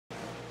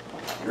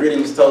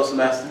Greetings,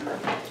 Toastmaster.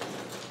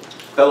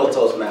 Fellow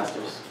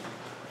Toastmasters.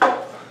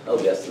 No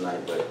guest tonight,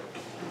 but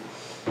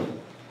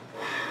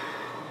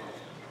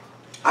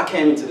I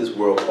came into this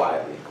world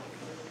quietly.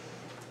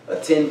 A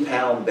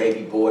 10-pound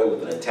baby boy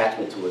with an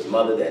attachment to his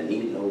mother that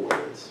needed no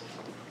words.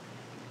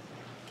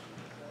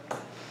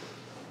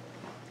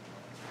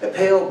 A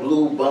pale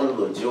blue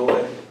bundle of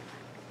joy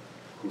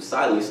who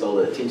silently stole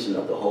the attention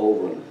of the whole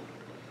room.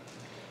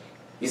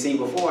 You see,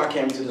 before I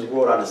came into this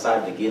world, I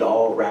decided to get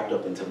all wrapped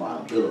up into my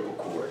umbilical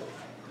cord.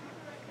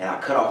 And I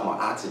cut off my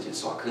oxygen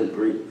so I couldn't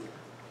breathe.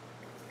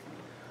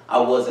 I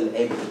wasn't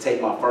able to take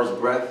my first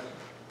breath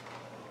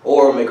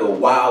or make a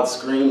wild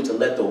scream to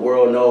let the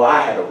world know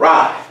I had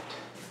arrived.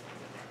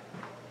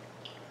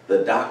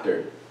 The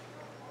doctor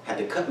had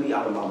to cut me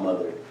out of my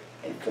mother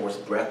and force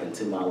breath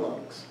into my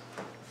lungs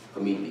for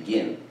me to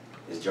begin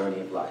this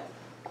journey of life.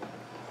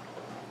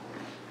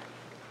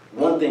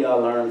 One thing I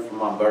learned from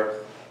my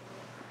birth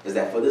is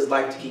that for this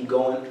life to keep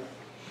going,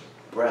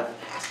 breath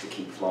has to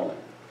keep flowing.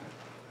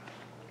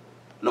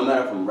 No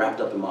matter if I'm wrapped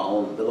up in my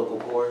own umbilical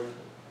cord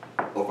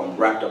or if I'm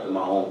wrapped up in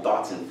my own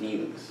thoughts and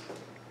feelings,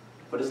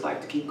 for this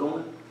life to keep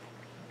going,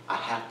 I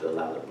have to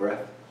allow the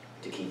breath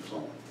to keep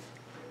flowing.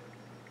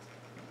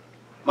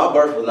 My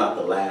birth was not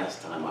the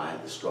last time I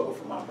had to struggle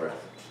for my breath.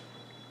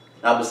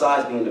 Now,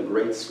 besides being a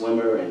great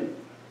swimmer and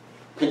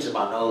pinching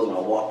my nose when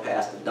I walked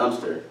past the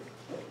dumpster,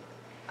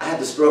 I had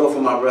to struggle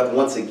for my breath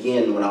once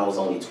again when I was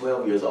only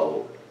 12 years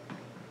old.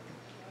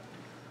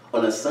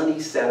 On a sunny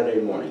Saturday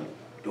morning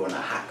during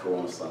a hot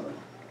Corona summer,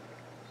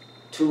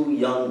 two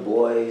young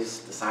boys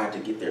decided to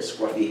get their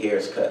scruffy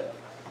hairs cut.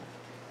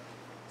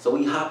 So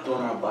we hopped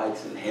on our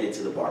bikes and headed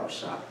to the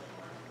barbershop.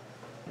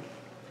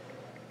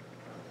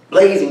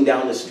 Blazing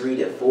down the street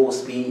at full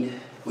speed,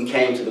 we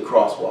came to the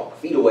crosswalk,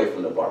 feet away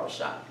from the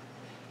barbershop.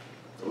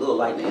 The little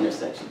light in the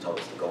intersection told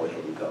us to go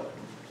ahead and go.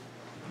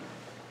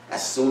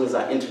 As soon as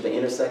I entered the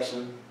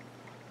intersection,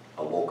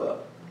 I woke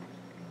up.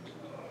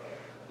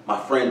 My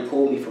friend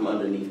pulled me from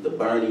underneath the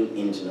burning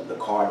engine of the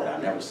car that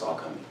I never saw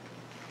coming.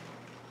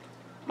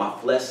 My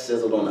flesh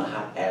sizzled on the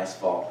hot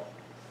asphalt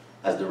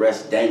as the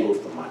rest dangled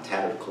from my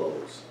tattered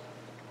clothes.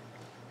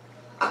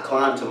 I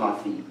climbed to my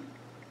feet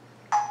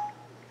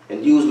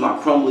and used my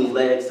crumbling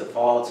legs to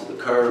fall to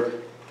the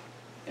curb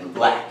in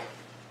black.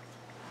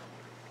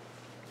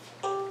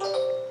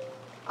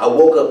 I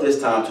woke up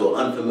this time to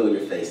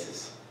unfamiliar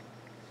faces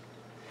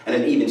and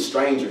an even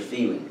stranger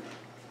feeling.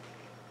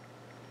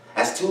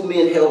 As two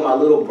men held my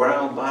little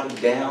brown body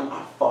down,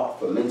 I fought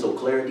for mental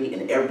clarity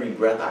and every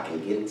breath I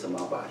can get into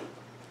my body.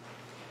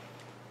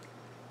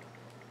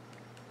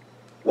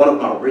 One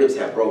of my ribs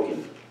had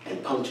broken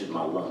and punctured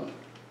my lung.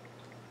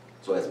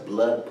 So as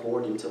blood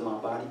poured into my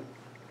body,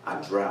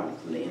 I drowned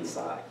from the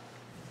inside.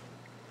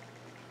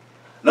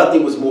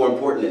 Nothing was more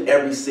important than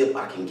every sip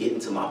I can get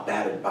into my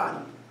battered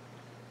body.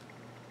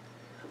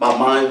 My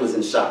mind was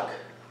in shock.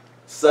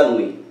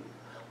 Suddenly,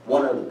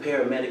 one of the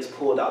paramedics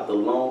pulled out the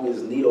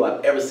longest needle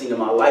I've ever seen in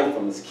my life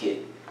from his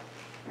kit.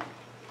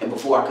 And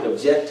before I could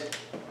object,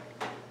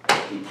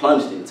 he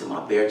plunged it into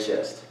my bare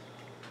chest.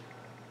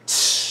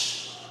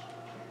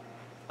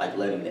 Like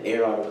letting the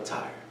air out of a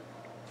tire.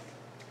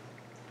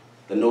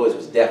 The noise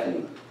was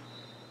deafening,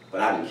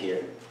 but I didn't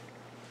care.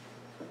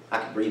 I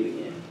could breathe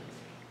again.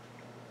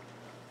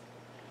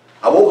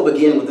 I woke up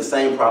again with the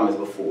same problem as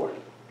before.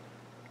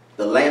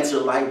 The Lancer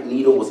Light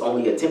needle was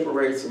only a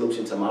temporary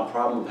solution to my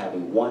problem of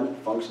having one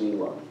functioning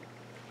lung.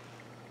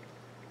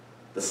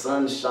 The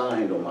sun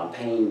shined on my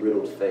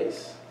pain-riddled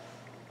face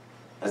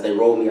as they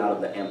rolled me out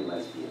of the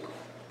ambulance vehicle.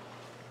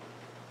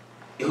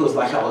 It was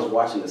like I was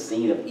watching a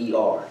scene of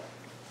ER.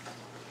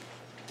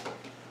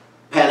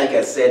 Panic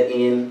had set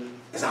in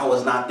as I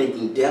was not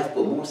thinking death,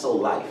 but more so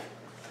life.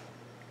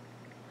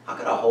 How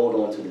could I hold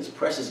on to this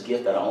precious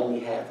gift that I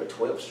only had for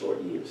 12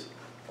 short years?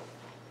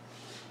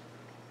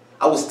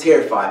 I was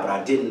terrified, but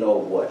I didn't know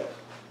what.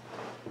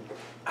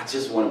 I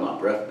just wanted my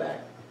breath back.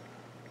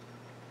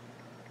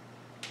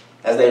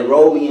 As they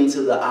rolled me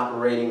into the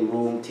operating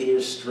room,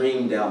 tears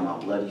streamed down my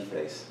bloody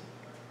face.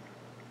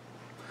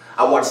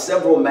 I watched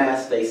several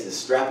masked faces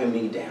strapping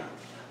me down,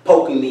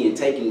 poking me and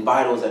taking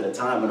vitals at a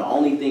time, and the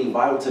only thing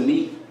vital to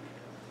me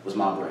was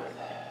my breath.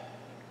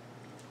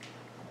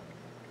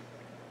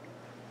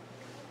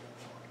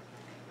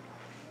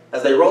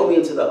 As they rolled me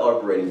into the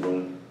operating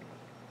room,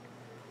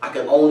 I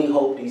could only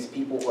hope these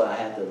people who I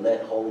had to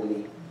let hold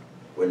me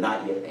were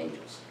not yet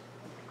angels.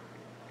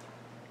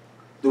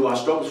 Through my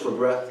struggles for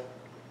breath,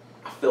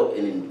 I felt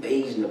an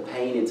invasion of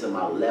pain into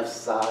my left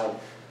side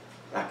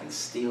that I can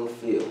still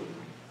feel.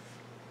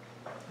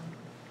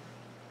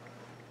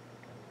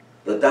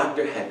 The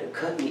doctor had to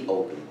cut me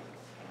open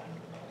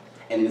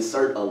and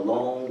insert a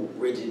long,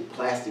 rigid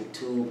plastic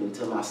tube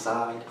into my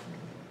side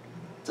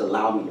to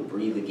allow me to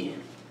breathe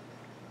again.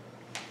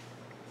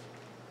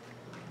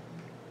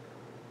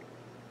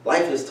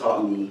 Life has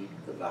taught me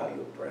the value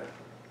of breath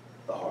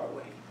the hard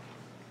way.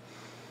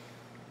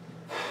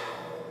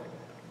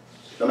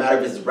 No matter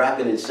if it's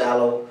rapid and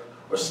shallow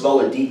or slow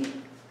and deep,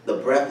 the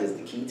breath is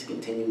the key to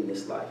continuing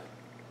this life.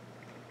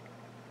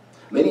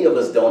 Many of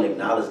us don't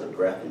acknowledge the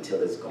breath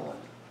until it's gone.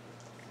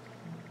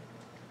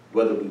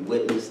 Whether we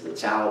witness the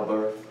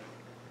childbirth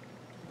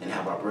and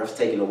have our breath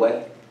taken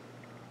away,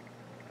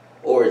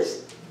 or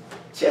it's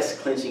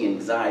chest-clenching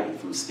anxiety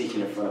from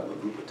speaking in front of a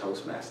group of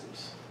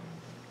Toastmasters.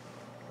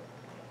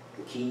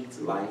 The key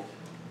to life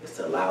is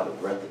to allow the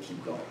breath to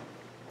keep going.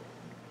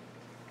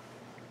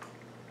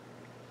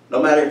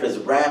 No matter if it's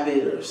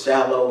rapid or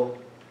shallow,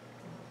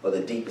 or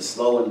the deep and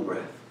slow in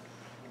breath,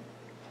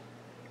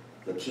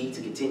 the key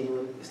to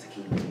continuing is to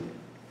keep moving.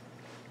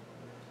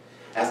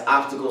 As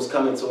obstacles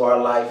come into our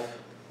life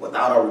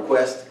without our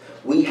request,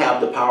 we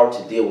have the power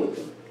to deal with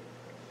them.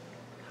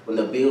 When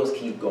the bills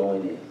keep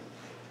going in,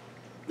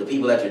 the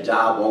people at your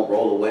job won't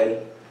roll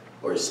away,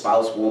 or your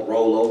spouse won't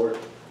roll over,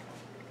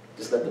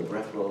 just let the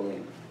breath roll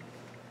in.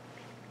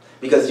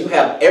 Because you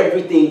have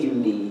everything you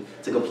need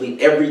to complete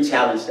every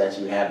challenge that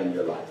you have in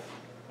your life.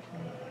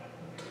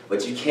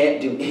 But you can't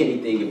do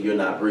anything if you're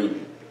not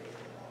breathing.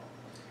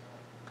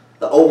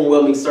 The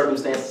overwhelming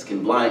circumstances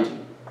can blind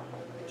you,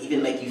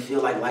 even make you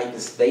feel like life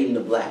is fading to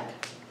black.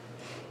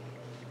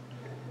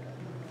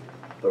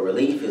 But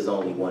relief is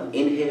only one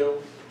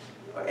inhale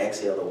or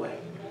exhale away.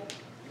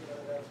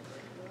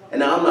 And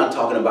now I'm not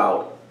talking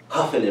about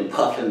huffing and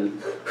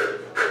puffing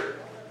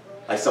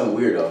like some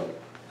weirdo.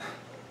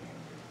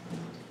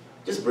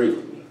 Just breathe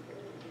with me.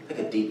 Take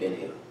a deep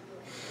inhale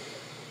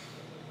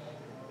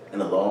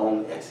and a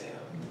long exhale.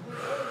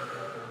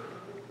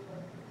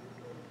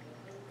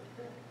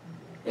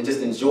 And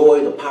just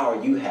enjoy the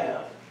power you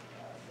have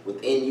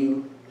within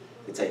you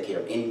to take care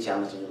of any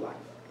challenge in your life.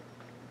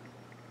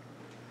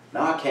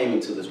 Now I came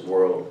into this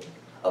world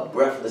a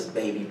breathless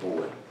baby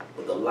boy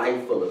with a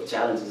life full of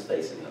challenges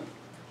facing him.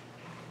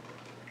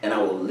 And I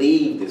will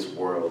leave this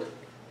world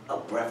a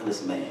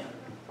breathless man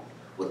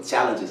with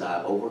challenges I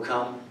have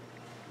overcome,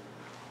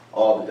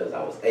 all because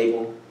I was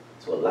able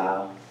to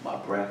allow my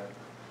breath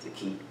to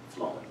keep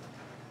flowing.